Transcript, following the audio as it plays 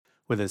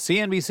With a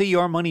CNBC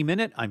Your Money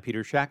Minute, I'm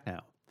Peter Schacknow.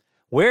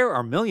 Where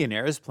are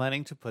millionaires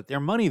planning to put their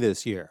money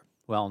this year?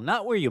 Well,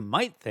 not where you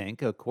might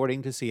think,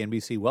 according to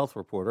CNBC wealth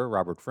reporter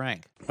Robert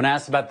Frank. When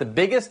asked about the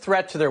biggest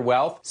threat to their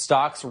wealth,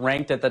 stocks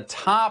ranked at the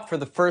top for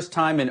the first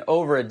time in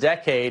over a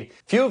decade.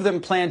 Few of them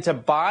plan to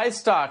buy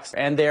stocks,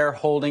 and they're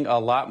holding a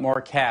lot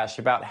more cash.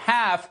 About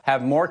half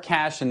have more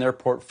cash in their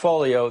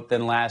portfolio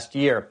than last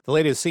year. The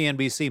latest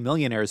CNBC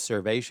Millionaires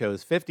survey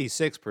shows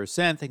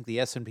 56% think the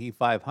S&P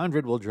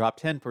 500 will drop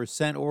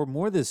 10% or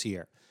more this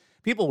year.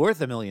 People worth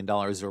 $1 million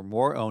or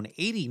more own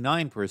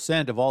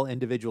 89% of all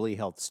individually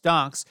held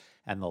stocks,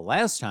 and the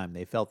last time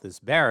they felt this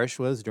bearish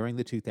was during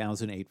the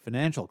 2008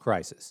 financial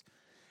crisis.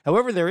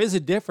 However, there is a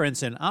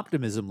difference in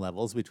optimism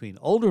levels between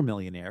older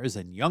millionaires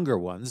and younger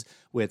ones,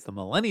 with the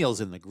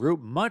millennials in the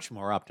group much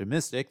more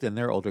optimistic than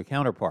their older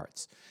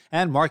counterparts.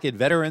 And market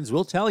veterans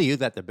will tell you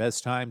that the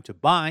best time to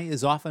buy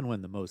is often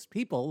when the most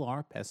people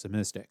are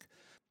pessimistic.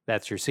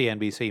 That's your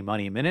CNBC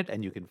Money Minute,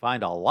 and you can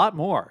find a lot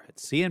more at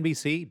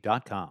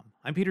cnbc.com.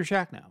 I'm Peter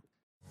Schacknow.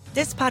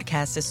 This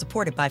podcast is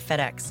supported by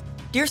FedEx.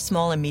 Dear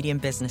small and medium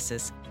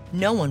businesses,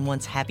 no one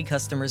wants happy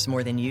customers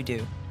more than you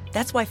do.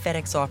 That's why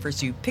FedEx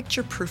offers you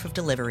picture proof of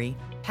delivery,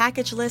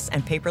 packageless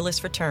and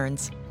paperless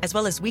returns, as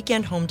well as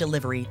weekend home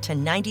delivery to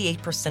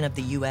 98% of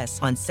the U.S.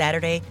 on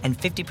Saturday and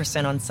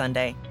 50% on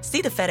Sunday.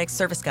 See the FedEx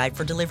service guide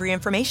for delivery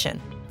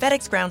information.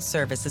 FedEx Ground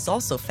service is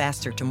also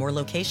faster to more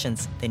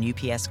locations than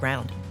UPS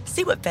Ground.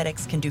 See what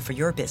FedEx can do for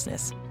your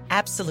business.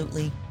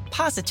 Absolutely,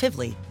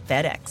 positively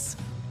FedEx.